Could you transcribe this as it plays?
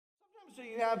So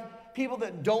you have people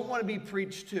that don't want to be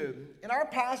preached to. In our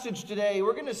passage today,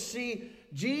 we're going to see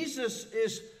Jesus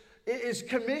is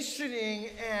commissioning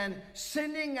and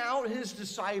sending out his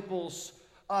disciples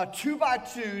two by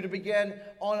two to begin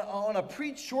on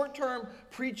a short-term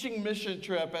preaching mission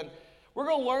trip. And we're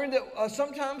going to learn that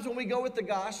sometimes when we go with the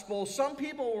gospel, some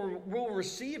people will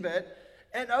receive it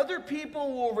and other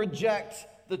people will reject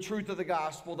the truth of the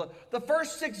gospel. The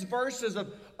first 6 verses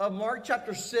of Mark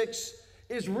chapter 6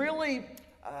 is really,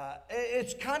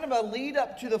 it's kind of a lead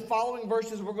up to the following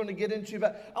verses we're going to get into.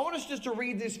 But I want us just to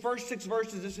read these first 6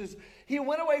 verses. This is, he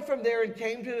went away from there and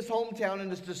came to his hometown, and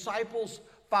his disciples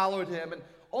followed him. And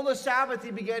on the Sabbath,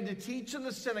 he began to teach in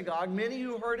the synagogue. Many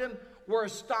who heard him were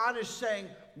astonished, saying,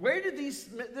 where did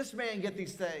this man get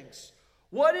these things?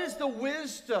 What is the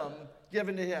wisdom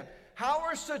given to him? How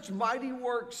are such mighty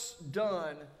works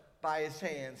done by his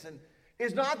hands? And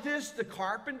is not this the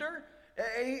carpenter?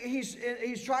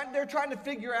 They're trying to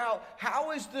figure out,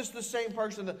 how is this the same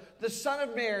person, the son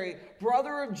of Mary,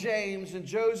 brother of James and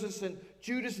Joseph and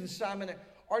Judas and Simon?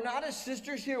 Are not his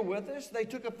sisters here with us? They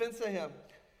took offense at him.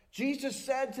 Jesus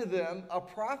said to them, a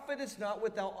prophet is not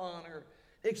without honor,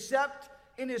 except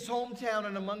in his hometown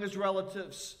and among his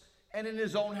relatives and in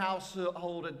his own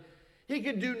household. And he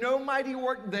could do no mighty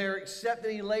work there, except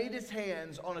that he laid his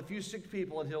hands on a few sick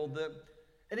people and healed them.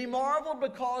 And he marveled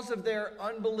because of their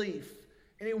unbelief.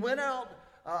 And he went out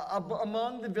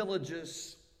among the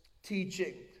villages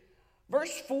teaching.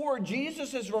 Verse 4,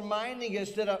 Jesus is reminding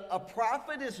us that a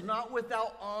prophet is not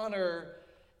without honor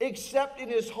except in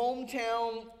his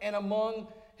hometown and among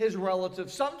his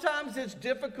relatives. Sometimes it's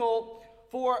difficult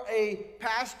for a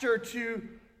pastor to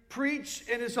preach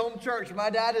in his home church.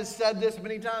 My dad has said this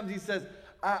many times. He says,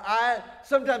 I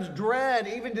sometimes dread,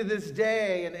 even to this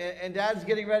day, and Dad's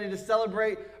getting ready to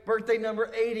celebrate birthday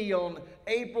number 80 on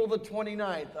April the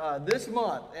 29th, this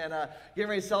month, and getting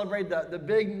ready to celebrate the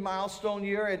big milestone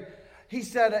year. And he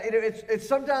said, it's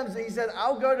sometimes, he said,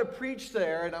 I'll go to preach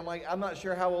there, and I'm like, I'm not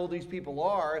sure how old these people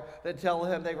are that tell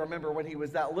him they remember when he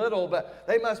was that little, but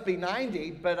they must be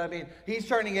 90, but I mean, he's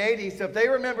turning 80, so if they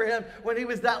remember him when he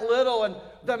was that little and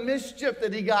the mischief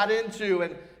that he got into,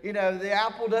 and the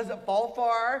apple doesn't fall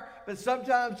far, but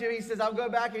sometimes he says, I'll go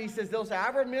back, and he says, they'll say, I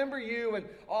remember you, and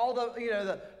all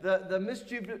the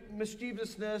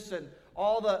mischievousness and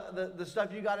all the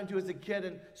stuff you got into as a kid.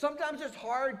 And sometimes it's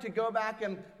hard to go back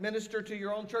and minister to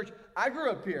your own church. I grew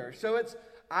up here, so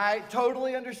I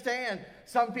totally understand.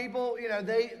 Some people,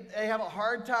 they have a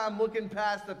hard time looking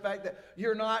past the fact that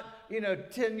you're not,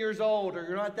 10 years old, or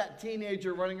you're not that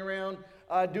teenager running around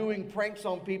doing pranks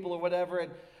on people or whatever.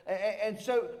 And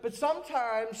so, but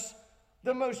sometimes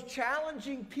the most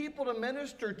challenging people to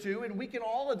minister to, and we can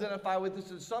all identify with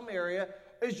this in some area,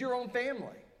 is your own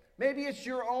family. Maybe it's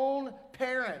your own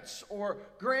parents or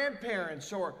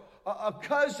grandparents or a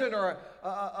cousin or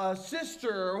a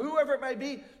sister or whoever it may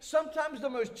be. Sometimes the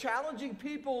most challenging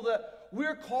people that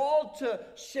we're called to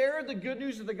share the good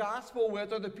news of the gospel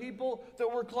with are the people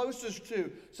that we're closest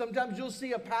to. Sometimes you'll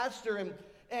see a pastor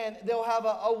and they'll have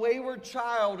a wayward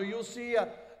child, or you'll see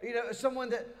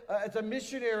someone that it's a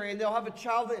missionary and they'll have a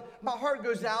child that my heart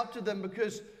goes out to them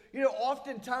because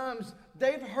oftentimes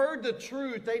they've heard the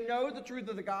truth, they know the truth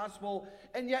of the gospel,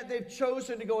 and yet they've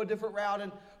chosen to go a different route.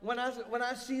 And when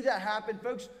I see that happen,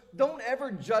 folks, don't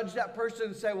ever judge that person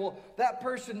and say, well, that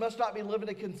person must not be living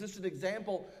a consistent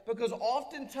example, because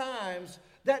oftentimes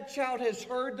that child has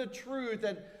heard the truth,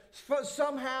 and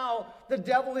somehow the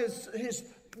devil has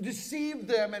deceived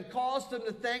them and caused them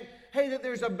to think, hey, that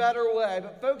there's a better way.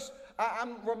 But folks,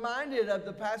 I'm reminded of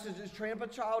the passage, train up a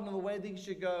child in the way that he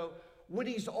should go. When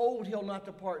he's old, he'll not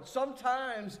depart.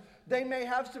 Sometimes they may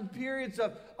have some periods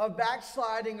of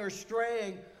backsliding or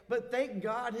straying, but thank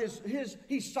God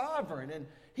he's sovereign, and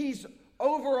he's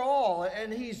overall,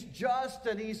 and he's just,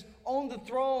 and he's on the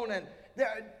throne. And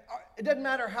it doesn't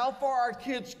matter how far our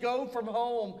kids go from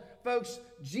home, folks,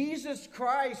 Jesus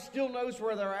Christ still knows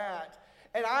where they're at.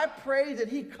 And I pray that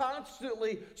he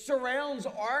constantly surrounds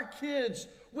our kids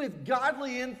with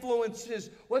godly influences,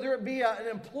 whether it be an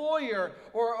employer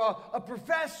or a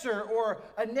professor or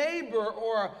a neighbor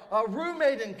or a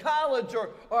roommate in college or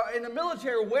in the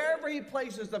military, wherever he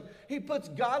places them. He puts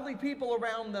godly people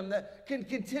around them that can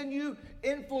continue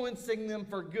influencing them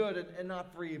for good and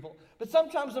not for evil. But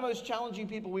sometimes the most challenging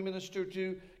people we minister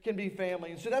to can be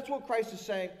family. And so that's what Christ is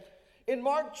saying. In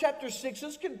Mark chapter 6,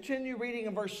 let's continue reading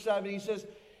in verse 7. He says,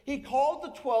 he called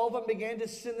the 12 and began to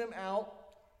send them out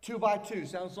 2 by 2.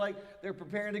 Sounds like they're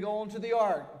preparing to go into the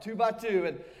ark, 2 by 2.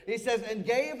 And he says, and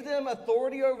gave them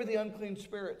authority over the unclean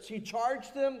spirits. He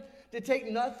charged them to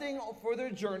take nothing for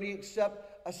their journey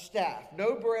except a staff.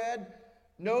 No bread,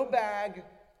 no bag,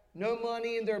 no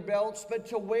money in their belts, but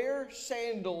to wear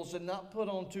sandals and not put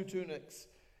on two tunics.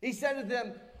 He said to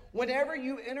them, whenever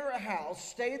you enter a house,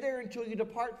 stay there until you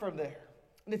depart from there.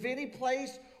 And if any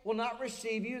place will not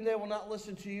receive you and they will not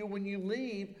listen to you, when you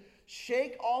leave,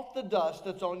 shake off the dust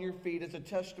that's on your feet as a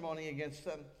testimony against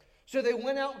them. So they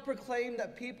went out and proclaimed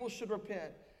that people should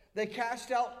repent. They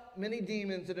cast out many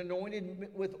demons and anointed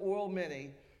with oil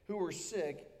many who were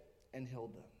sick and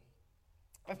healed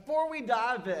them. Before we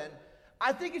dive in,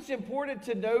 I think it's important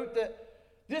to note that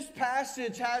this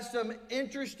passage has some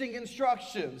interesting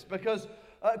instructions because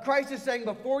Christ is saying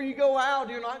before you go out,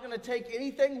 you're not going to take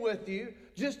anything with you,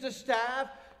 just a staff,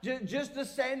 just the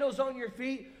sandals on your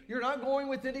feet. You're not going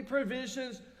with any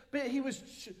provisions. But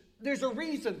there's a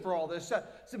reason for all this.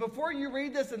 So before you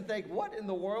read this and think, what in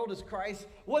the world is Christ?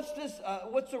 What's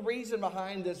the reason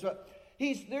behind this?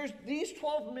 These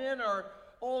 12 men are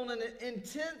on an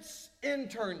intense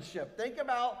internship. Think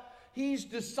about he's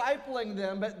discipling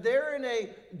them, but they're in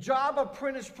a job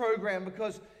apprentice program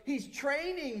because he's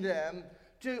training them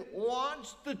to launch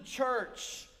the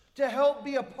church, to help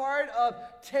be a part of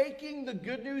taking the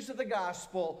good news of the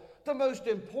gospel, the most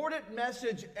important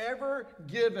message ever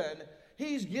given.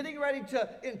 He's getting ready to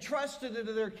entrust it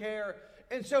into their care.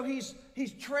 And so he's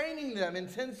training them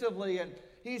intensively, and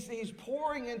he's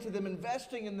pouring into them,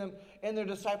 investing in them and their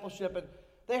discipleship. And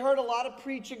they heard a lot of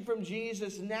preaching from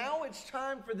Jesus. Now it's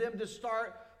time for them to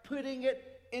start putting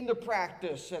it into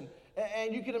practice.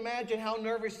 And you can imagine how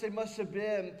nervous they must have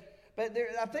been. But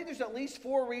I think there's at least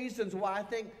 4 reasons why I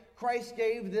think Christ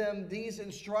gave them these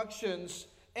instructions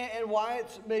and why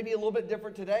it's maybe a little bit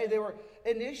different today. They were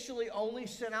initially only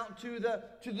sent out to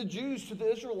the Jews, to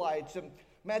the Israelites. In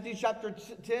Matthew chapter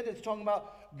 10, it's talking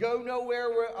about go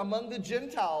nowhere among the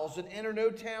Gentiles and enter no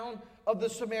town of the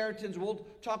Samaritans. We'll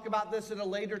talk about this in a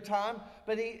later time.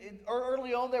 But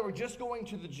early on, they were just going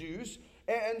to the Jews.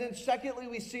 And then secondly,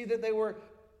 we see that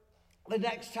the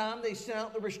next time they sent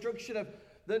out the restriction of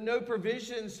the no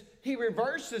provisions, he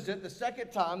reverses it the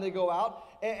second time they go out.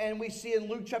 And we see in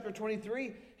Luke chapter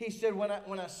 23, he said, when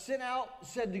I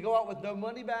said to go out with no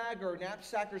money bag or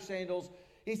knapsack or sandals,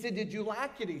 he said, did you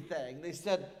lack anything? They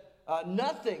said,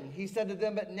 nothing. He said to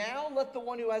them, but now let the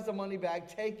one who has a money bag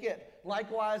take it.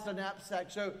 Likewise, a knapsack.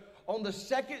 So on the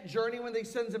second journey when he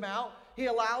sends them out, he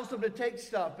allows them to take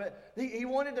stuff. But he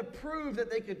wanted to prove that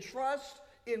they could trust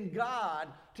in God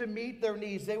to meet their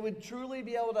needs. They would truly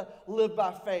be able to live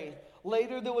by faith.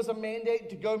 Later, there was a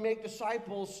mandate to go make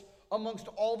disciples amongst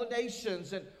all the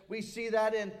nations. And we see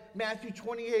that in Matthew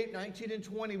 28, 19 and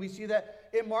 20. We see that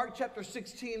in Mark chapter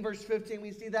 16, verse 15.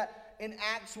 We see that in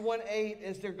Acts 1:8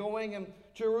 as they're going in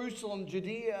Jerusalem,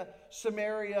 Judea,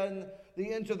 Samaria, and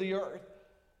the ends of the earth.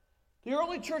 The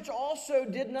early church also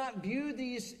did not view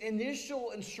these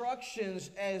initial instructions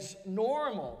as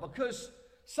normal because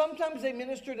sometimes they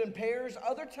ministered in pairs,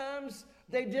 other times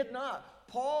they did not.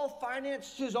 Paul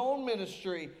financed his own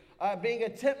ministry, being a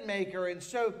tent maker. And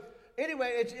so,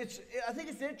 anyway, I think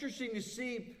it's interesting to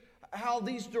see how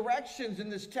these directions in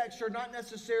this text are not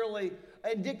necessarily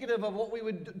indicative of what we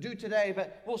would do today,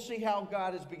 but we'll see how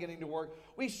God is beginning to work.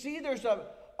 We see there's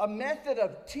a method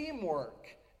of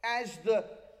teamwork as the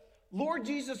Lord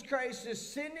Jesus Christ is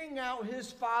sending out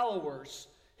his followers,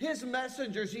 his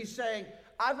messengers. He's saying,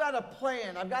 I've got a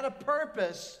plan, I've got a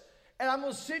purpose, and I'm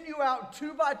going to send you out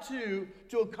 2 by 2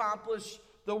 to accomplish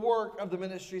the work of the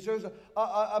ministry. So there's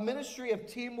a ministry of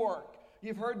teamwork.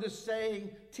 You've heard the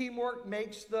saying, teamwork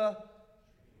makes the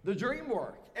dream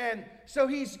work. And so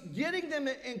he's getting them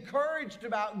encouraged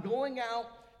about going out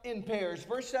in pairs.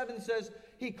 Verse 7 says,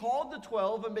 he called the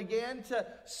 12 and began to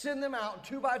send them out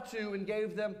 2 by 2 and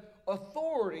gave them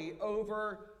authority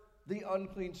over the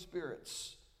unclean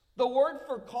spirits. The word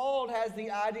for called has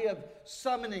the idea of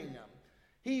summoning them.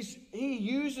 He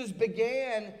uses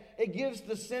began. It gives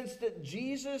the sense that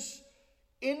Jesus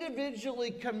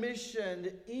individually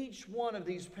commissioned each one of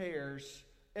these pairs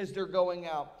as they're going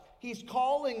out. He's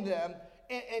calling them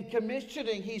and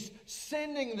commissioning. He's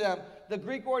sending them. The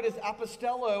Greek word is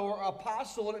apostello or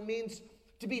apostle, and it means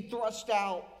to be thrust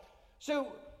out.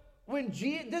 So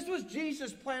this was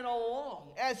Jesus' plan all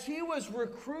along. As he was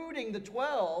recruiting the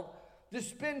 12 to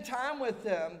spend time with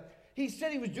him, he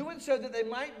said he was doing so that they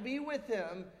might be with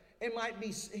him and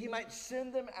he might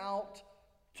send them out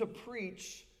to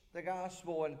preach the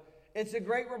gospel. And it's a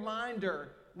great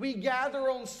reminder. We gather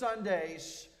on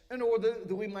Sundays in order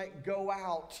that we might go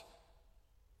out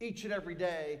each and every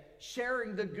day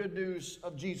sharing the good news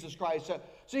of Jesus Christ.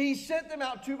 So he sent them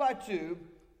out 2 by 2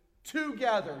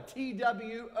 together.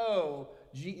 T-W-O-G-E-T-H-E-R.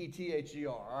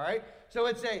 All right? So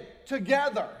it's a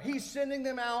together. He's sending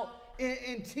them out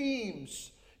in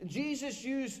teams. Jesus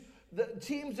used the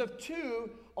teams of two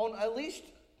on at least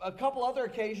a couple other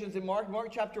occasions in Mark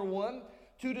chapter 1.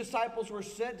 2 disciples were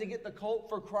sent to get the colt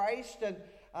for Christ.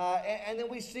 And then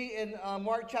we see in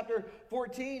Mark chapter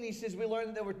 14, he says, we learned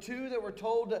that there were two that were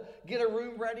told to get a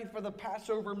room ready for the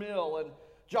Passover meal. And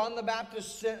John the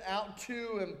Baptist sent out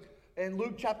two. And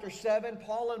Luke chapter 7,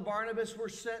 Paul and Barnabas were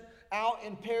sent out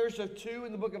in pairs of two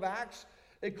in the book of Acts.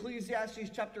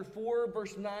 Ecclesiastes chapter 4,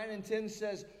 verse 9 and 10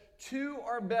 says, two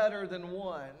are better than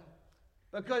one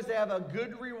because they have a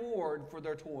good reward for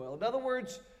their toil. In other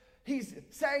words, he's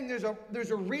saying there's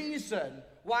a reason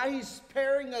why he's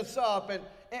pairing us up,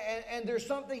 and there's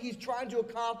something he's trying to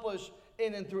accomplish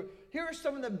in and through. Here are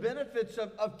some of the benefits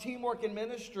of teamwork in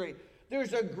ministry.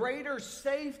 There's a greater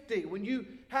safety when you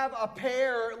have a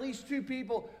pair or at least two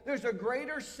people. There's a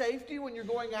greater safety when you're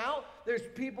going out. There's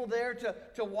people there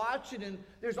to watch it, and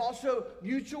there's also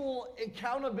mutual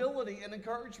accountability and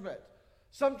encouragement.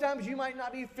 Sometimes you might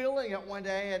not be feeling it one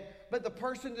day, but the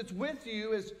person that's with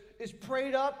you is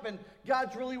prayed up, and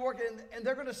God's really working, and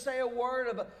they're going to say a word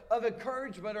of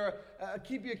encouragement or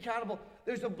keep you accountable.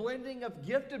 There's a blending of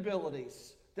gift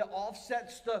abilities that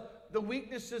offsets the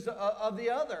weaknesses of the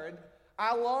other. And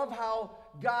I love how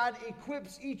God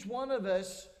equips each one of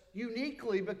us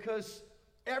uniquely because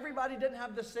everybody doesn't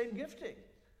have the same gifting.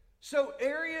 So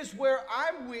areas where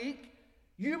I'm weak,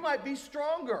 you might be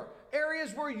stronger.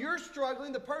 Areas where you're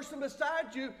struggling, the person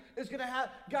beside you is going to have,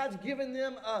 God's given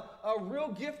them a real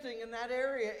gifting in that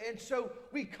area. And so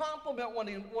we complement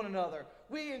one another.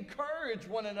 We encourage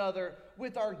one another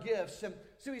with our gifts. And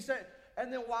so he said,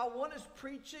 and then while one is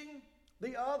preaching,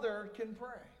 the other can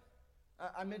pray.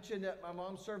 I mentioned at my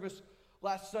mom's service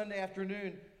last Sunday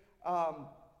afternoon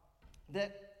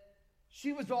that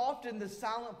she was often the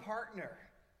silent partner.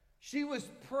 She was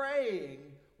praying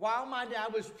while my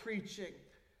dad was preaching.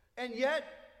 And yet,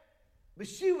 but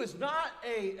she was not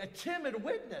a timid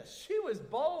witness. She was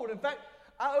bold. In fact,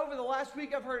 over the last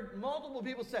week, I've heard multiple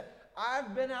people say,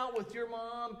 I've been out with your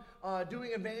mom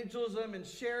doing evangelism and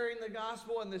sharing the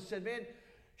gospel. And they said, man,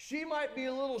 she might be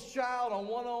a little shy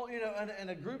on in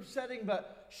a group setting,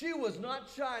 but she was not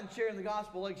shy in sharing the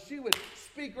gospel. Like she would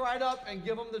speak right up and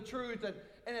give them the truth. And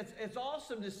it's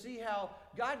awesome to see how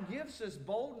God gives us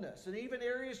boldness. And even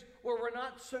areas where we're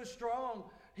not so strong,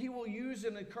 he will use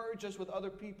and encourage us with other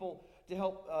people to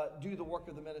help do the work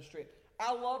of the ministry.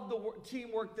 I love the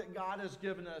teamwork that God has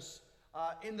given us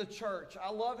in the church.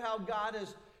 I love how God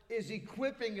is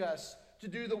equipping us to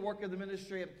do the work of the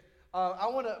ministry.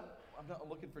 I'm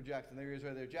looking for Jackson. There he is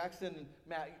right there. Jackson and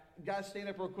Matt, guys, stand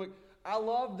up real quick. I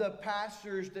love the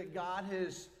pastors that God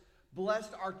has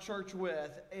blessed our church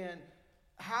with and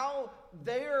how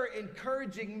they're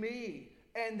encouraging me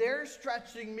and they're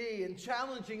stretching me and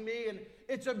challenging me. And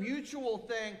it's a mutual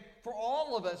thing for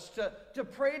all of us to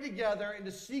pray together and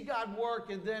to see God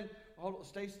work. And then,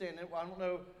 stay standing. I don't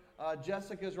know.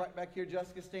 Jessica's right back here.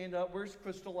 Jessica, stand up. Where's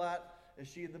Crystal at? Is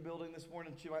she in the building this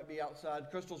morning? She might be outside.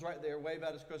 Crystal's right there. Wave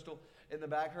at us, Crystal, in the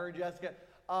back. Her and Jessica.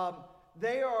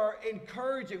 They are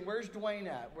encouraging. Where's Dwayne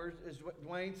at? Is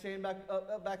Dwayne standing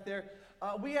back there?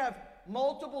 We have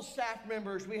multiple staff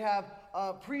members. We have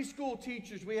preschool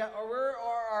teachers. Where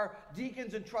are our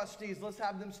deacons and trustees? Let's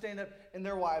have them stand up, and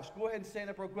their wives. Go ahead and stand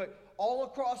up real quick. All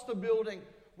across the building,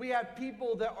 we have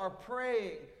people that are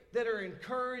praying, that are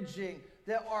encouraging,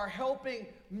 that are helping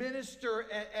minister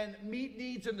and meet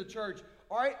needs in the church.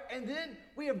 All right, and then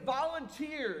we have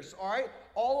volunteers, all right?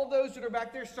 All of those that are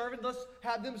back there serving, let's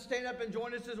have them stand up and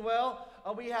join us as well.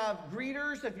 We have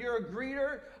greeters. If you're a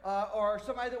greeter or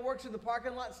somebody that works in the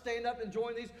parking lot, stand up and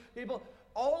join these people.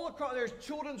 All across, there's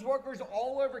children's workers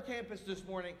all over campus this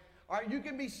morning. All right, you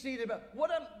can be seated. But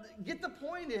get the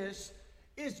point is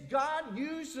God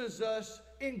uses us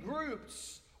in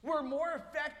groups. We're more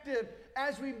effective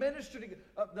as we minister to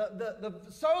the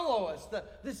soloists,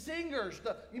 the singers,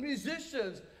 the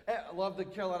musicians. I love the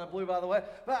Carolina Blue, by the way.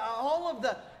 But all of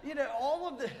the,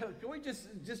 can we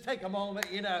just take a moment?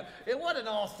 It was an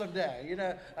awesome day.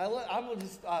 I'm going to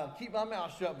just keep my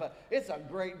mouth shut, but it's a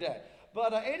great day.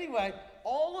 But anyway,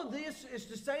 all of this is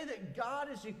to say that God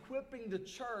is equipping the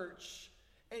church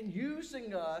and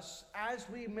using us as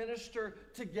we minister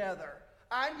together.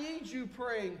 I need you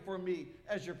praying for me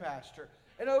as your pastor.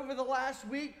 And over the last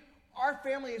week, our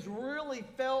family has really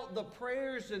felt the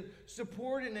prayers and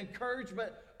support and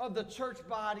encouragement of the church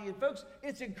body. And folks,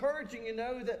 it's encouraging to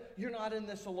know that you're not in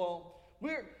this alone.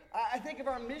 I think of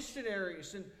our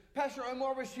missionaries, and Pastor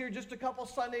Omar was here just a couple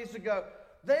Sundays ago.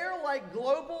 They're like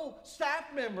global staff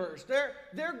members.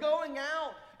 They're going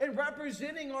out and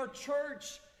representing our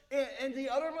church in the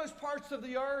uttermost parts of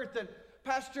the earth. And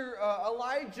Pastor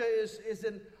Elijah is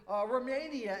in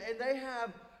Romania, and they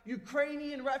have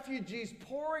Ukrainian refugees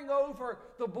pouring over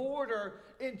the border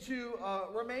into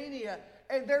Romania,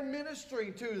 and they're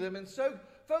ministering to them. And so,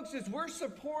 folks, as we're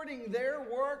supporting their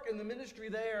work and the ministry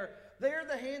there, they're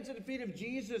the hands and feet of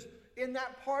Jesus in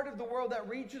that part of the world, that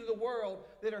region of the world,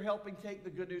 that are helping take the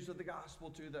good news of the gospel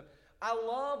to them. I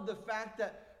love the fact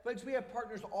that, folks, we have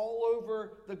partners all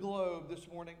over the globe this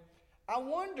morning. I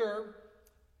wonder,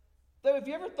 though, if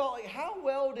you ever thought, like, how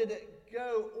well did it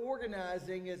go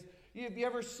organizing? If you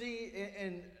ever see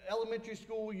in elementary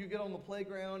school, you get on the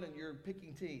playground and you're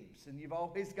picking teams, and you've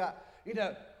always got,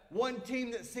 one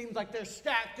team that seems like they're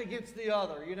stacked against the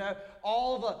other.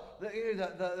 All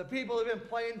the people have been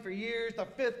playing for years. The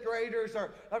fifth graders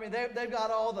they've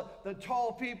got all the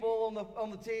tall people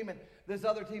on the team, and this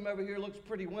other team over here looks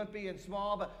pretty wimpy and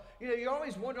small. But you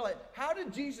always wonder, like, how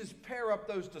did Jesus pair up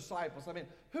those disciples?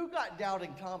 Who got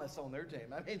Doubting Thomas on their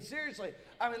team? Seriously,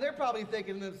 they're probably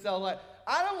thinking to themselves, like,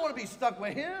 I don't want to be stuck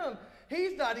with him.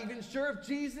 He's not even sure if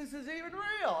Jesus is even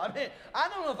real. I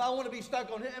don't know if I want to be stuck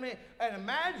on him. And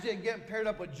imagine getting paired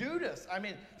up with Judas.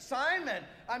 Simon.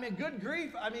 Good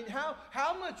grief.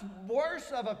 How much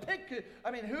worse of a pick could,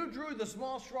 who drew the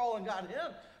small straw and got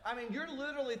him? You're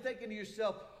literally thinking to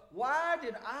yourself, why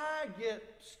did I get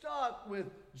stuck with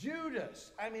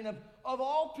Judas? Of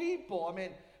all people.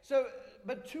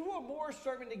 But two or more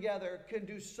serving together can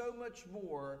do so much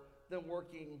more than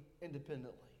working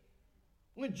independently.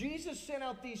 When Jesus sent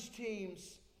out these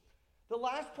teams, the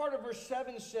last part of verse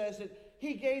 7 says that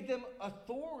he gave them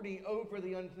authority over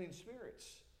the unclean spirits.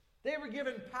 They were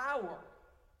given power,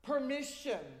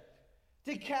 permission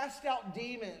to cast out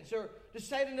demons, or to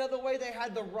say it another way, they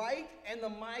had the right and the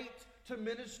might to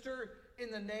minister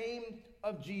in the name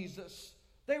of Jesus.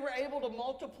 They were able to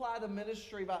multiply the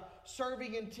ministry by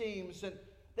serving in teams, and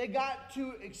they got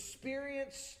to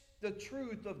experience the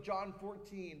truth of John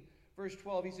 14, verse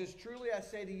 12. He says, truly I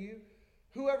say to you,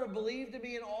 whoever believed in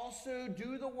me and also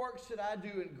do the works that I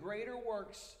do, and greater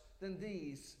works than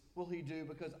these will he do,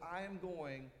 because I am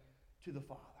going to the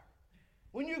Father.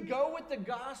 When you go with the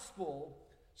gospel,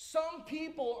 some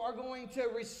people are going to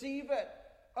receive it.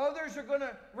 Others are going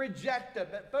to reject it.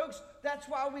 But folks, that's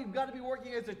why we've got to be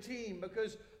working as a team,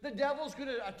 because the devil's going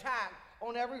to attack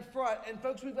on every front. And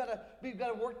folks, we've got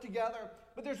to work together.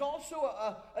 But there's also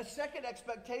a second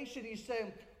expectation. He's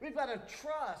saying we've got to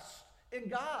trust in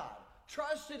God,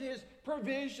 trust in his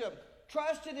provision,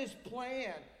 trust in his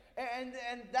plan. And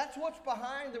that's what's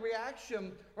behind the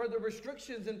reaction or the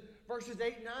restrictions in verses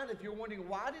 8 and 9. If you're wondering,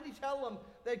 why did he tell them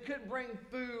they couldn't bring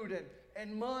food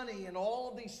and money and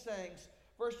all of these things?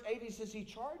 Verse 8, he says he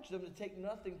charged them to take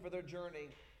nothing for their journey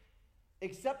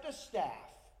except a staff,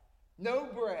 no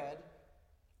bread,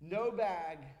 no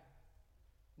bag,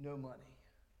 no money,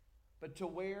 but to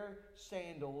wear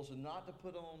sandals and not to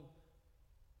put on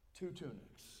 2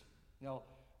 tunics. Now,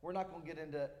 we're not going to get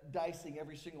into dicing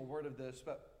every single word of this,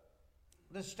 but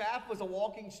the staff was a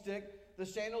walking stick. The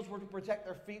sandals were to protect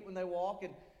their feet when they walk.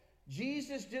 And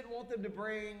Jesus didn't want them to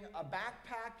bring a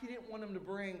backpack. He didn't want them to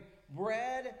bring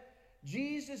bread.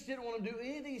 Jesus didn't want them to do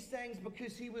any of these things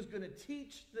because he was going to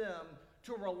teach them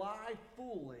to rely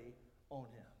fully on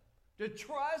him, to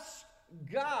trust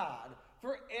God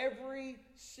for every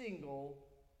single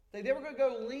thing. They were going to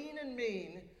go lean and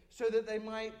mean so that they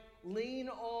might lean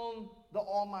on the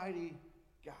Almighty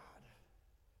God.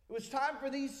 It was time for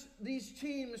these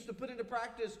teams to put into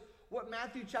practice what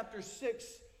Matthew chapter 6,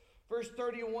 verse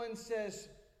 31 says,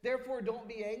 therefore don't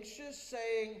be anxious,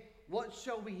 saying, what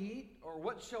shall we eat, or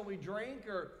what shall we drink,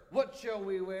 or what shall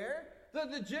we wear?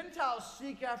 The Gentiles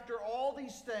seek after all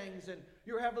these things, and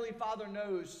your heavenly Father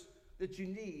knows that you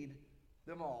need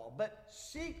them all. But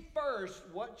seek first,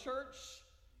 what, church?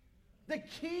 The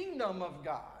kingdom of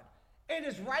God and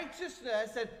his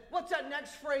righteousness. And what's that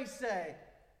next phrase say?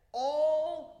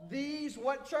 All these,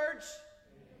 what, church?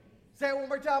 Say it one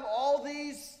more time. All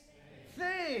these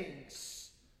things.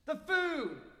 The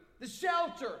food, the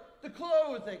shelter, the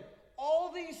clothing,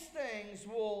 all these things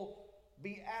will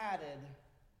be added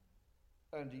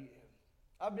unto you.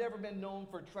 I've never been known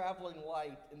for traveling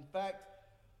light. In fact,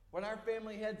 when our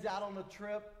family heads out on a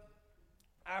trip,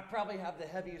 I probably have the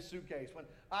heaviest suitcase. When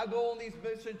I go on these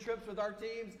mission trips with our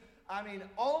teams,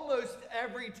 almost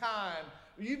every time.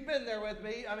 You've been there with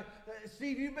me.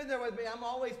 Steve, you've been there with me. I'm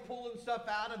always pulling stuff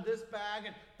out of this bag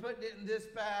and putting it in this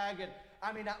bag. And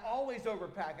I always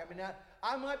overpack.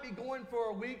 I might be going for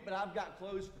a week, but I've got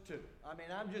clothes for 2.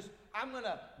 I'm going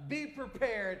to be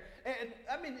prepared. And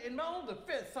in my own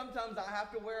defense, sometimes I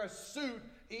have to wear a suit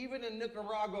Even in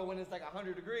Nicaragua, when it's like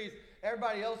 100 degrees,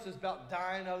 everybody else is about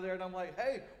dying over there. And I'm like,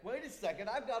 hey, wait a second.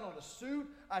 I've got on a suit,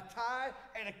 a tie,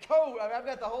 and a coat. I mean, I've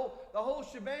got the whole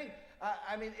shebang.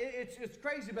 It's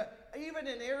crazy. But even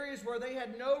in areas where they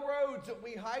had no roads that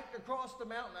we hiked across the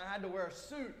mountain, I had to wear a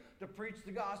suit to preach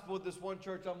the gospel at this one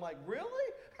church. I'm like, really?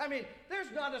 I mean,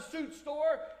 there's not a suit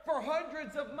store for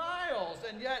hundreds of miles.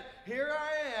 And yet, here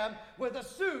I am with a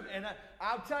suit. And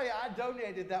I'll tell you, I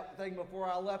donated that thing before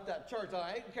I left that church.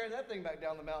 I ain't carrying that thing back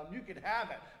down the mountain. You can have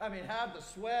it. I mean, have the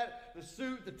sweat, the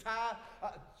suit, the tie,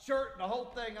 shirt, the whole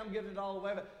thing. I'm giving it all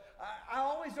away. But I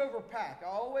always overpack.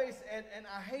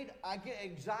 I get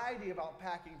anxiety about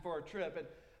packing for a trip. And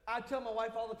I tell my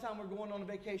wife all the time we're going on a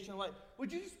vacation, I'm like,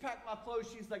 would you just pack my clothes?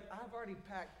 She's like, I've already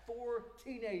packed 4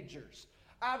 teenagers.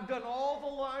 I've done all the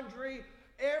laundry.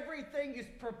 Everything is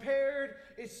prepared.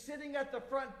 It's sitting at the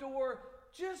front door.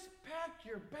 Just pack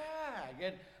your bag.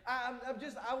 And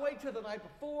I wait till the night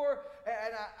before,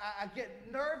 and I get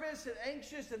nervous and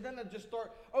anxious, and then I just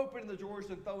start opening the drawers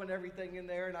and throwing everything in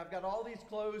there. And I've got all these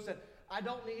clothes, and I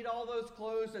don't need all those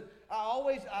clothes. And I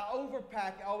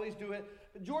overpack. I always do it.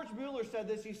 George Mueller said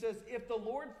this. He says, if the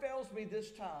Lord fails me this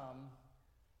time,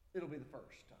 it'll be the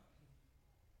first time.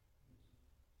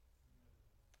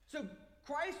 So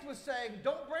Christ was saying,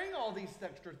 don't bring all these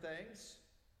extra things.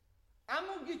 I'm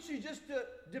going to get you just to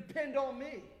depend on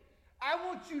me. I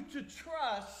want you to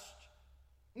trust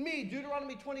me.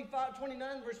 Deuteronomy 29,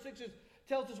 verse 6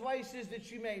 tells us why. He says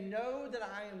that you may know that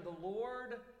I am the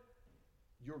Lord,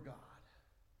 your God.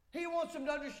 He wants them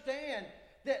to understand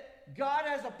that God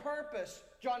has a purpose.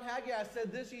 John Haggai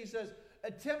said this. He says,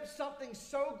 attempt something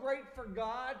so great for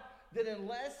God that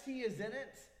unless he is in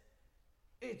it,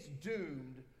 it's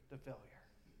doomed to failure.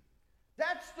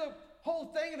 That's the whole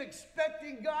thing of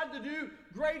expecting God to do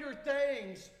greater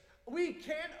things. We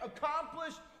can't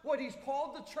accomplish what he's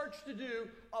called the church to do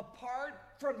apart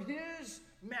from his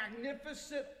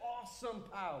magnificent, awesome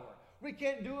power. We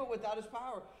can't do it without his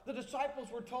power. The disciples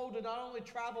were told to not only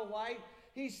travel light,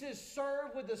 he says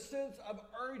serve with a sense of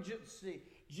urgency.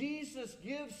 Jesus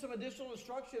gives some additional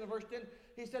instruction in verse 10.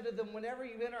 He said to them, whenever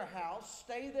you enter a house,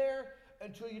 stay there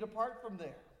until you depart from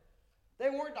there. They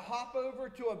weren't to hop over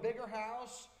to a bigger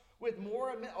house with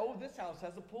more. Oh, this house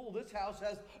has a pool. This house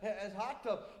has hot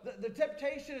tub. The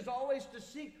temptation is always to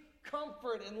seek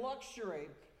comfort and luxury.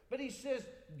 But he says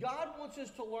God wants us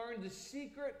to learn the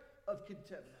secret of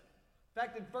contentment. In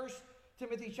fact, in 1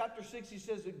 Timothy chapter 6, he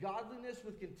says that godliness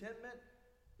with contentment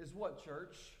is what,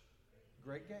 church?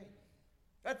 Great gain.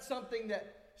 That's something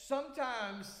that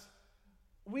sometimes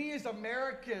we as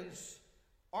Americans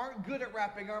aren't good at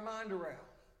wrapping our mind around.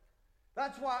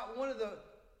 That's why one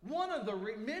of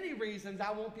the many reasons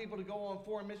I want people to go on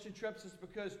foreign mission trips is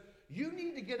because you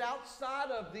need to get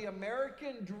outside of the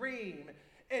American dream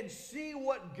and see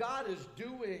what God is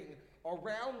doing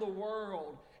around the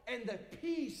world, and the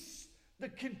peace, the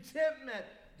contentment,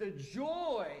 the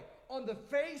joy on the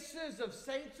faces of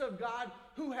saints of God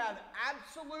who have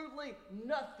absolutely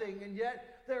nothing, and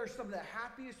yet they are some of the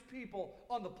happiest people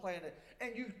on the planet.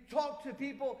 And you talk to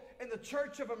people in the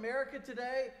Church of America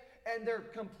today, and they're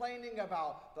complaining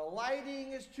about the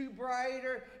lighting is too bright,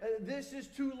 or this is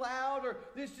too loud, or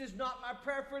this is not my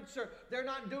preference, or they're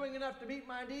not doing enough to meet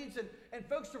my needs. And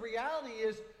folks, the reality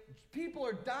is people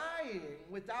are dying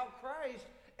without Christ,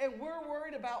 and we're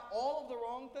worried about all of the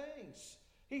wrong things.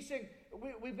 He's saying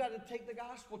we've got to take the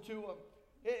gospel to them.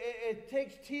 It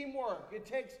takes teamwork. It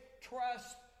takes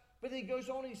trust. But he goes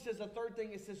on, he says a third thing,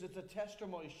 he says it's a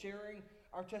testimony, sharing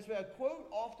our testimony. A quote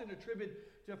often attributed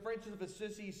to Francis of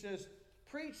Assisi, he says,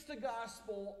 preach the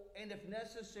gospel, and if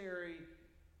necessary,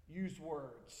 use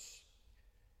words.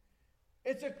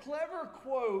 It's a clever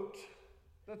quote,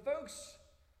 but folks,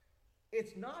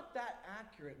 it's not that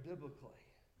accurate biblically.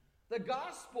 The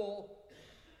gospel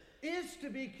is to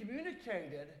be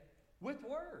communicated with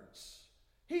words.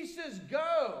 He says,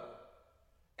 go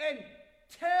and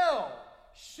tell,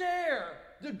 share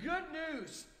the good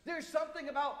news. There's something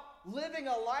about living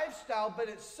a lifestyle, but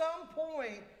at some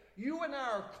point, you and I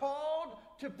are called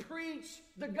to preach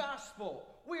the gospel.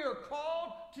 We are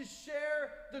called to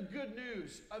share the good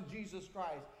news of Jesus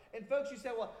Christ. And folks, you say,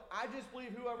 well, I just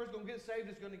believe whoever's going to get saved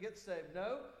is going to get saved.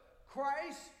 No,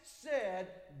 Christ said,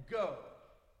 go.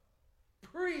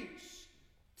 Preach,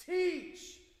 teach,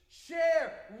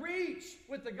 share, reach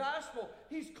with the gospel.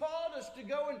 He's called us to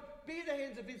go and be the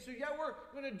hands of people. So yeah, we're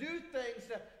going to do things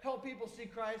to help people see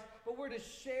Christ, but we're to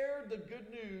share the good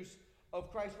news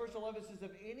of Christ. Verse 11 says,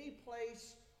 if any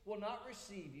place will not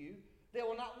receive you, they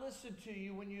will not listen to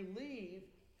you when you leave,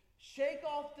 shake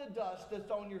off the dust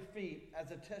that's on your feet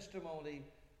as a testimony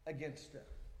against them.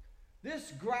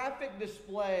 This graphic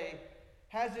display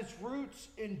has its roots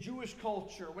in Jewish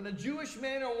culture. When a Jewish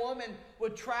man or woman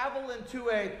would travel into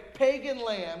a pagan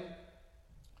land,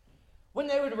 when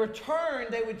they would return,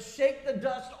 they would shake the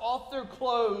dust off their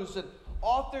clothes and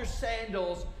off their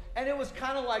sandals. And it was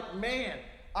kind of like, man,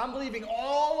 I'm leaving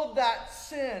all of that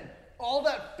sin, all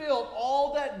that filth,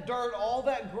 all that dirt, all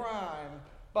that grime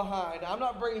behind. I'm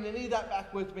not bringing any of that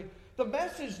back with me. The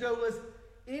message, though, was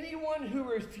anyone who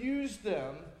refused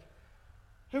them,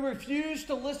 who refused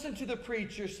to listen to the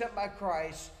preacher sent by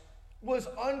Christ, was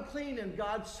unclean in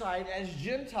God's sight, as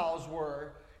Gentiles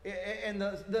were in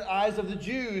the eyes of the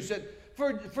Jews. And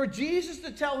for Jesus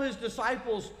to tell his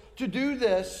disciples to do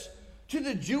this to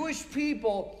the Jewish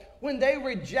people when they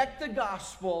reject the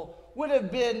gospel would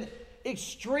have been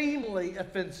extremely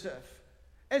offensive.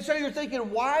 And so you're thinking,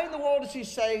 why in the world is he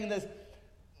saying this?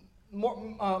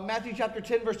 Matthew chapter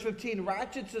 10, verse 15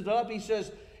 ratchets it up. He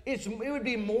says, it would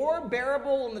be more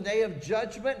bearable in the day of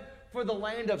judgment for the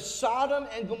land of Sodom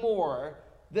and Gomorrah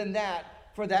than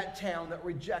that for that town that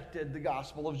rejected the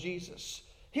gospel of Jesus.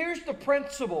 Here's the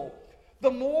principle. The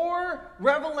more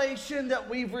revelation that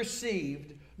we've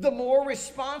received, the more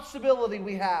responsibility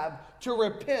we have to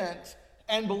repent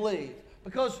and believe.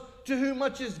 Because to whom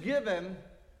much is given,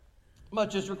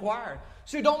 much is required.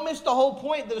 So don't miss the whole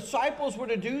point. The disciples were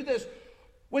to do this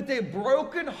with a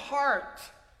broken heart,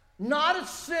 not a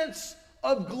sense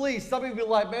of glee. Some people be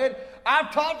like, man,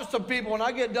 I've talked to some people, when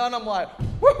I get done, I'm like,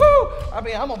 woohoo! I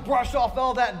mean, I'm going to brush off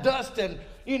all that dust and,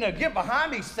 get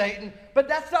behind me, Satan. But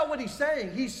that's not what he's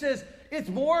saying. He says it's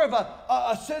more of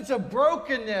a sense of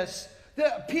brokenness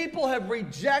that people have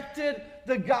rejected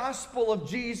the gospel of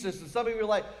Jesus. And some of you are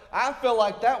like, I feel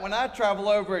like that when I travel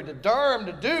over to Durham,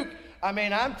 to Duke. I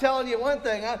mean, I'm telling you one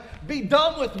thing. Be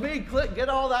done with me. Get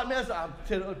all that mess. I'm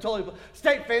totally.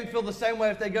 State fans feel the same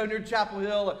way if they go near Chapel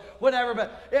Hill or whatever.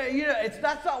 But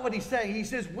that's not what he's saying. He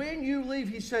says when you leave,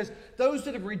 he says those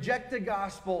that have rejected the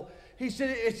gospel. He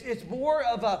said it's more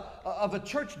of a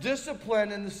church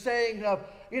discipline in the saying of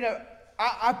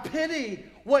I pity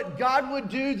what God would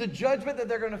do, the judgment that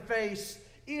they're going to face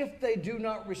if they do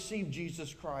not receive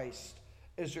Jesus Christ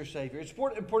as their Savior. It's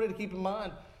important to keep in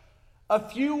mind. A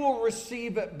few will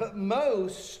receive it, but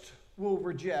most will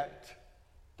reject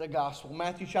the gospel.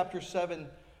 Matthew chapter 7,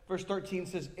 verse 13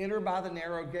 says, enter by the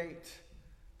narrow gate.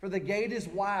 For the gate is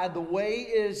wide, the way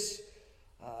is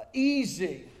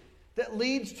easy, that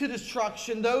leads to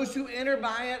destruction. Those who enter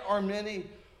by it are many.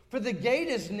 For the gate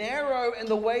is narrow and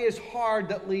the way is hard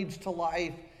that leads to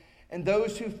life. And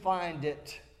those who find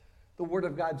it, the Word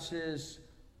of God says,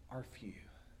 are few.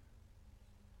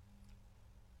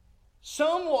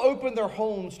 Some will open their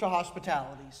homes to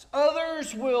hospitalities.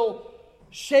 Others will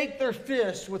shake their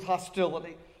fists with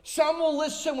hostility. Some will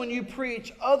listen when you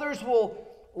preach. Others will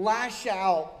lash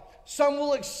out. Some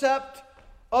will accept.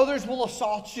 Others will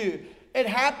assault you. It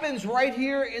happens right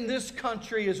here in this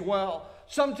country as well.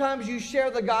 Sometimes you share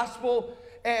the gospel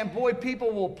and boy,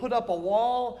 people will put up a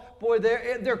wall. Boy,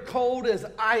 they're cold as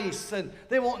ice and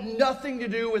they want nothing to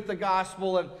do with the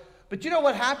gospel. But you know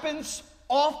what happens?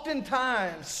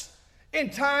 Oftentimes, in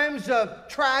times of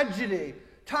tragedy,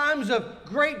 times of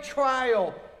great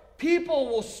trial, people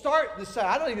will start to say,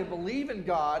 I don't even believe in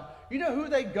God. You know who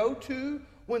they go to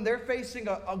when they're facing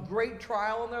a great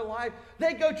trial in their life?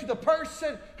 They go to the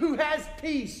person who has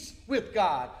peace with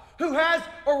God, who has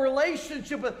a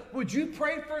relationship with, would you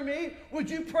pray for me? Would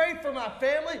you pray for my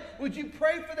family? Would you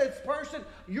pray for this person?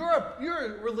 You're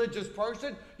a religious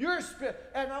person. You're a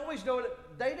spirit. And I always know that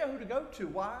they know who to go to.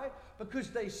 Why? Because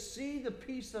they see the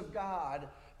peace of God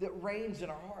that reigns in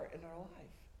our heart, in our life.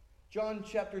 John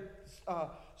chapter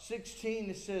 16,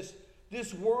 it says,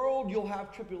 this world you'll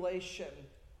have tribulation,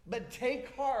 but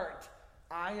take heart,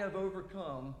 I have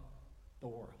overcome the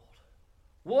world.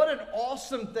 What an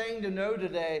awesome thing to know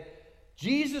today.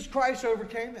 Jesus Christ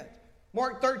overcame it.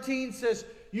 Mark 13 says,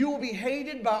 you will be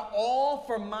hated by all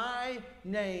for my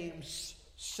name's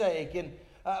sake. And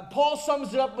Paul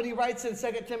sums it up when he writes in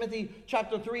 2 Timothy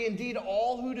chapter 3, indeed,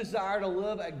 all who desire to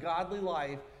live a godly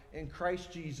life in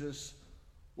Christ Jesus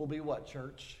will be what,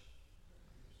 church?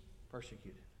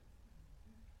 Persecuted.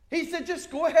 He said,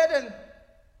 just go ahead and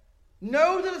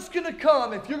know that it's going to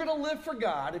come. If you're going to live for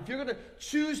God, if you're going to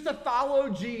choose to follow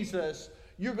Jesus,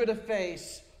 you're going to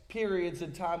face periods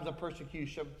and times of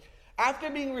persecution. After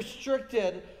being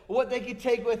restricted what they could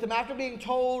take with them, after being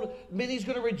told many's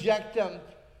going to reject them,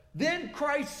 then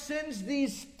Christ sends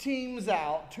these teams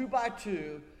out, 2 by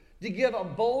 2, to give a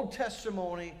bold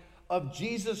testimony of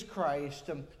Jesus Christ,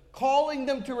 and calling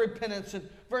them to repentance. And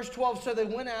verse 12 said they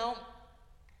went out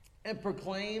and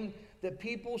proclaimed that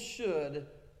people should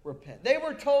repent. They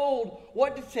were told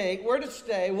what to take, where to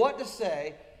stay, what to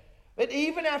say. But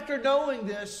even after knowing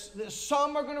this, that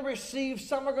some are going to receive,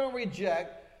 some are going to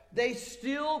reject, they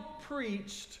still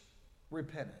preached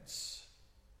repentance.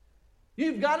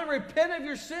 You've got to repent of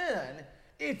your sin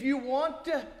if you want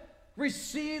to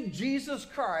receive Jesus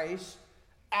Christ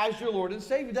as your Lord and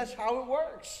Savior. That's how it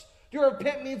works. To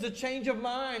repent means a change of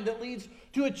mind that leads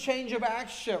to a change of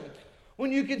action.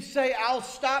 When you can say, I'll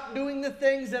stop doing the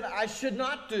things that I should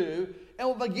not do and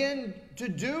will begin to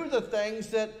do the things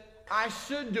that I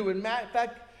should do. In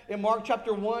fact, in Mark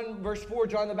chapter 1, verse 4,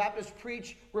 John the Baptist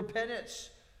preached repentance.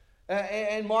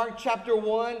 In Mark chapter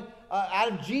 1,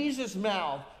 out of Jesus'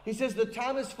 mouth, he says, the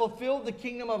time is fulfilled, the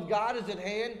kingdom of God is at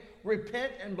hand.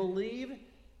 Repent and believe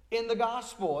in the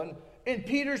gospel. And in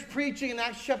Peter's preaching in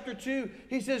Acts chapter 2,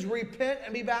 he says, repent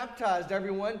and be baptized,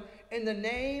 everyone, in the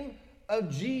name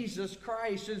of Jesus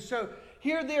Christ. And so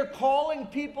here they're calling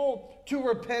people to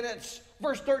repentance.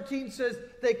 Verse 13 says,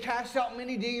 they cast out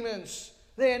many demons.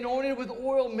 They anointed with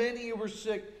oil many who were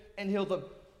sick and healed them.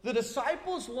 The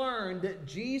disciples learned that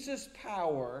Jesus'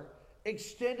 power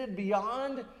extended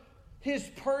beyond his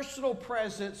personal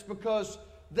presence because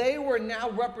they were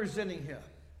now representing him.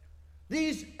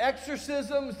 These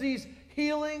exorcisms, these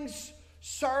healings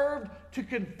served to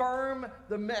confirm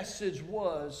the message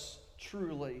was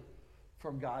truly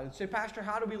from God. And say, Pastor,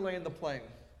 how do we land the plane?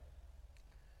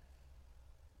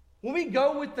 When we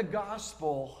go with the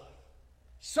gospel,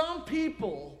 some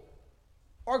people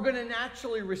are going to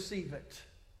naturally receive it.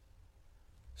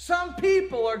 Some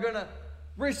people are going to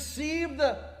receive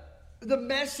the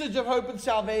message of hope and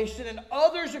salvation, and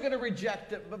others are going to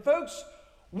reject it. But folks,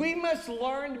 we must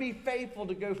learn to be faithful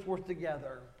to go forth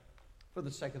together for the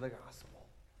sake of the gospel.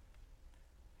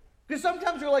 Because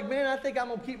sometimes we're like, man, I think I'm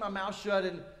going to keep my mouth shut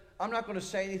and I'm not going to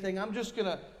say anything. I'm just going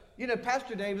to,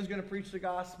 Pastor David's going to preach the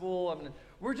gospel.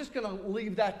 We're just going to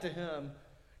leave that to him.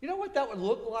 You know what that would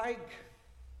look like?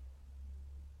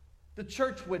 The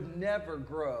church would never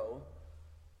grow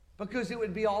because it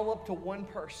would be all up to one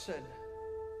person.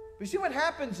 But you see what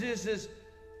happens is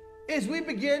we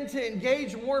begin to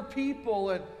engage more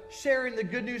people and sharing the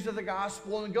good news of the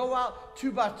gospel and go out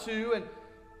 2 by 2 and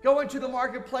go into the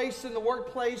marketplace and the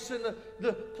workplace and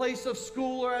the place of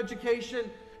school or education.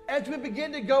 As we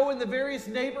begin to go in the various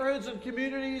neighborhoods and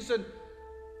communities and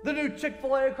the new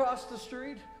Chick-fil-A across the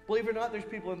street, believe it or not, there's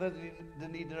people that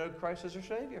need to know Christ as their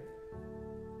Savior.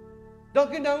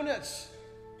 Dunkin' Donuts,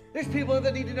 there's people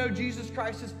that need to know Jesus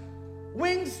Christ as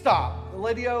Wingstop. The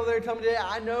lady over there told me today,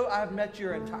 I know I've met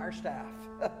your entire staff.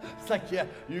 It's like, yeah,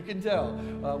 you can tell.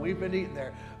 We've been eating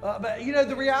there. But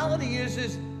the reality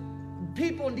is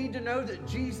people need to know that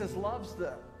Jesus loves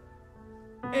them.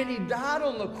 And he died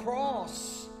on the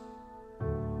cross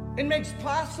and makes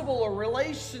possible a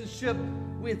relationship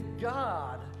with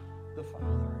God the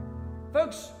Father.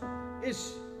 Folks,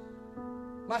 it's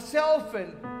myself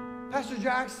and Pastor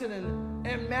Jackson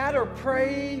and Matt are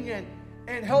praying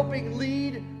and helping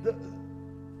lead.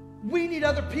 We need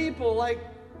other people like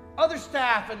other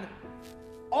staff and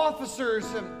officers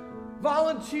and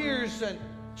volunteers and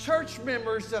church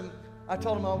members. And I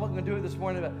told them I wasn't going to do it this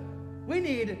morning, but we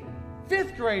need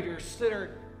 5th graders that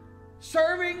are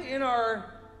serving in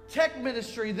our tech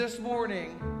ministry this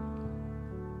morning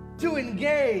to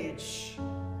engage.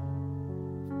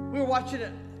 We were watching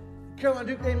it, Carolina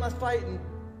Duke game last night, and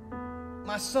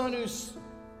my son, who's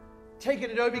taking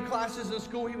Adobe classes in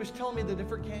school, he was telling me the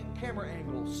different camera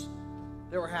angles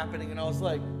that were happening, and I was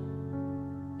like,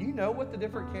 you know what the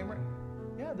different camera?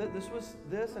 Yeah, this was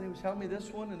this, and he was telling me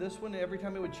this one and this one, and every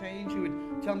time it would change, he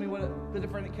would tell me what the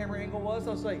different camera angle was.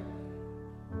 I was like,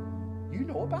 you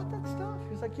know about that stuff?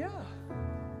 He was like, yeah.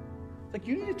 It's like,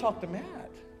 you need to talk to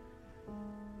Matt.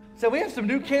 So we have some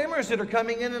new cameras that are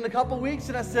coming in a couple weeks,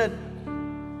 and I said,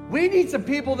 we need some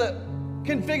people that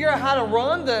can figure out how to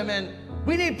run them, and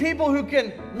we need people who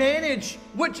can manage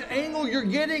which angle you're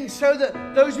getting so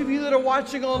that those of you that are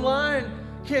watching online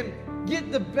can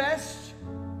get the best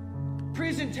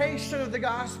presentation of the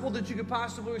gospel that you could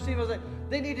possibly receive. I was like,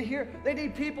 they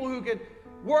need people who can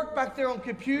work back there on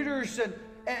computers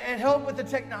and help with the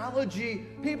technology,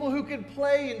 people who can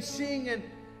play and sing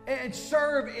and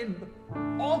serve in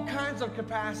all kinds of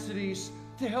capacities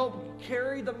to help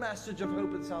carry the message of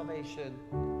hope and salvation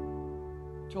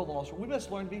to a lost world. We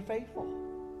must learn to be faithful,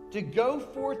 to go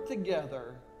forth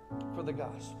together for the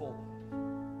gospel.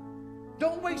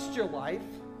 Don't waste your life.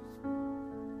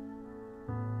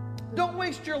 Don't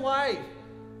waste your life.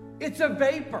 It's a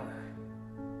vapor.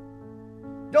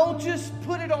 Don't just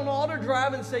put it on auto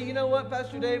drive and say, you know what,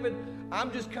 Pastor David,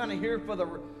 I'm just kind of here for the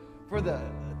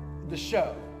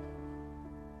show.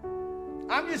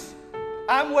 I'm just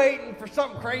I'm waiting for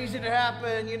something crazy to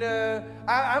happen, you know.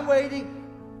 I'm waiting.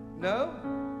 No.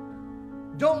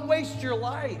 Don't waste your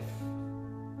life.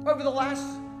 Over the last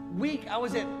week, I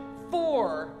was at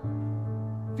 4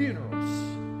 funerals.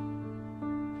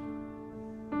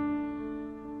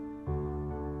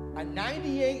 A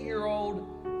 98-year-old,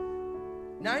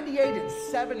 98 and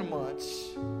 7 months,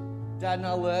 Dad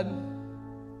not led.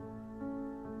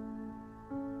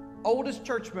 Oldest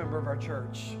church member of our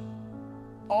church.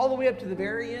 All the way up to the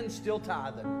very end, still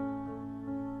tithing.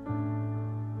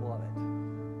 Love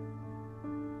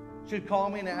it. She'd call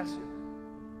me and ask,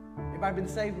 anybody been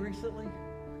saved recently?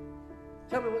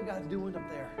 Tell me what God's doing up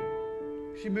there.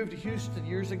 She moved to Houston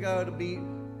years ago to be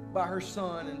by her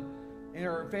son and in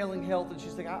her failing health, and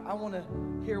she's like, I want to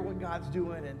hear what God's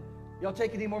doing. And y'all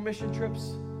take any more mission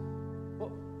trips?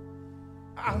 Well,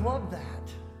 I love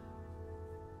that.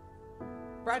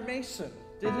 Brad Mason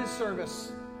did his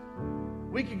service a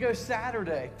week ago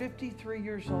Saturday, 53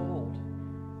 years old.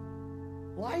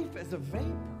 Life is a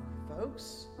vapor,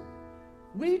 folks.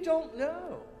 We don't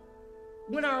know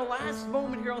when our last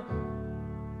moment here,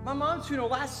 my mom's funeral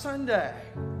last Sunday,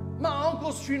 my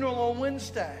uncle's funeral on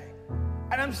Wednesday.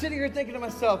 And I'm sitting here thinking to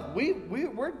myself,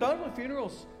 we're done with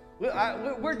funerals.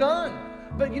 We're done.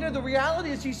 But you know, the reality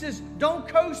is, he says, don't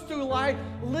coast through life.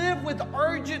 Live with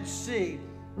urgency,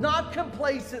 not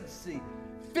complacency.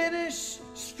 Finish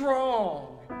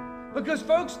strong. Because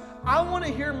folks, I want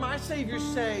to hear my Savior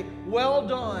say, well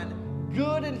done,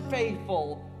 good and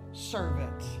faithful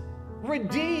servant.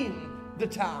 Redeem the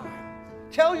time.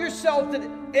 Tell yourself that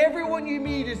everyone you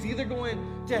meet is either going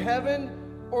to heaven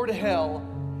or to hell.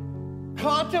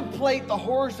 Contemplate the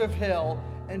horrors of hell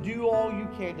and do all you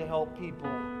can to help people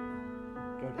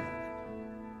go to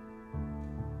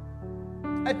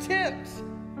heaven. Attempt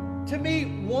to meet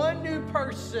one new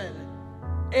person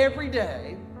every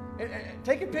day. And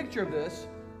take a picture of this.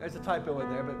 There's a typo in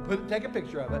there, but take a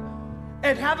picture of it.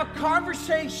 And have a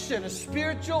conversation, a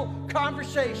spiritual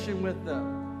conversation with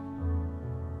them.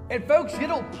 And folks,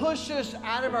 it'll push us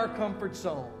out of our comfort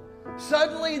zone.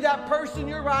 Suddenly, that person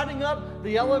you're riding up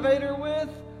the elevator with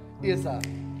is a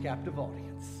captive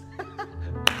audience.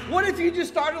 What if you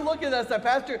just started looking at us? Like,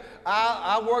 Pastor,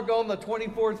 I work on the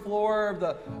 24th floor of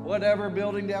the whatever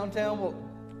building downtown. Well,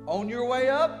 on your way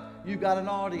up, you've got an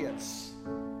audience.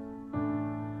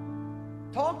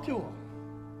 Talk to them.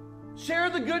 Share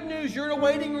the good news. You're in a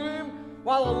waiting room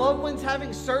while a loved one's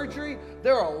having surgery.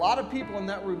 There are a lot of people in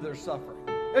that room that are suffering.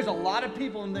 There's a lot of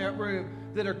people in that room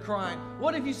that are crying.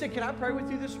 What if you said, can I pray with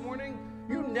you this morning?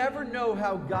 You never know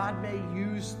how God may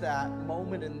use that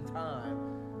moment in time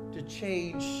to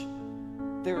change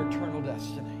their eternal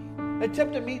destiny.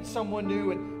 Attempt to meet someone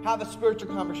new and have a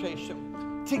spiritual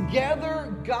conversation.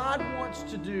 Together, God wants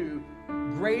to do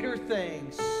greater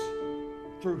things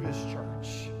through his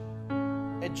church.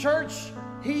 At church,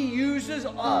 he uses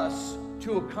us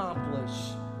to accomplish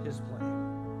his plan.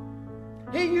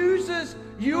 He uses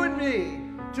you and me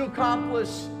to accomplish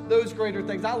those greater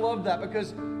things. I love that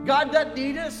because God doesn't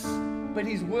need us, but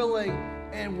he's willing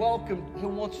and welcome. He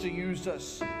wants to use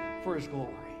us for his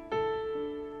glory.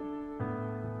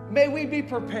 May we be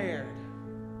prepared.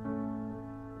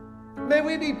 May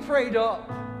we be prayed up.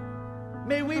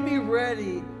 May we be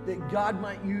ready that God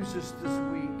might use us this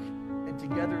week. And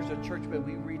together as a church, may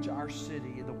we reach our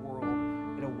city and the world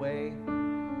in a way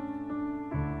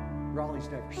Raleigh's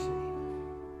never seen.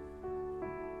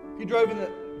 You drove in the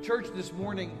church this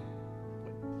morning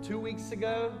 2 weeks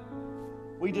ago.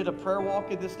 We did a prayer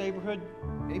walk in this neighborhood.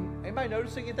 Anybody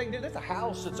noticing anything? There's a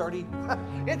house that's already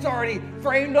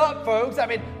framed up, folks. I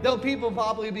mean, they'll people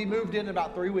probably be moved in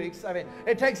about 3 weeks. I mean,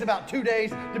 it takes about 2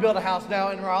 days to build a house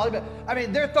now in Raleigh. But I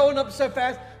mean, they're throwing up so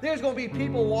fast. There's going to be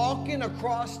people walking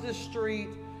across this street.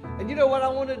 And you know what I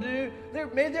want to do?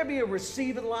 May there be a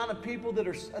receiving line of people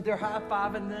they're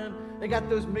high-fiving them. They got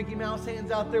those Mickey Mouse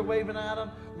hands out there waving at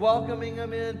them, welcoming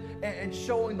them in, and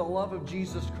showing the love of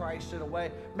Jesus Christ in a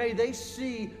way. May they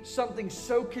see something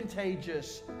so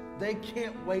contagious, they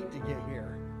can't wait to get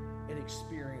here and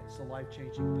experience the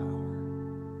life-changing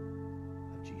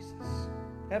power of Jesus.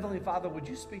 Heavenly Father, would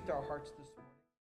you speak to our hearts this morning?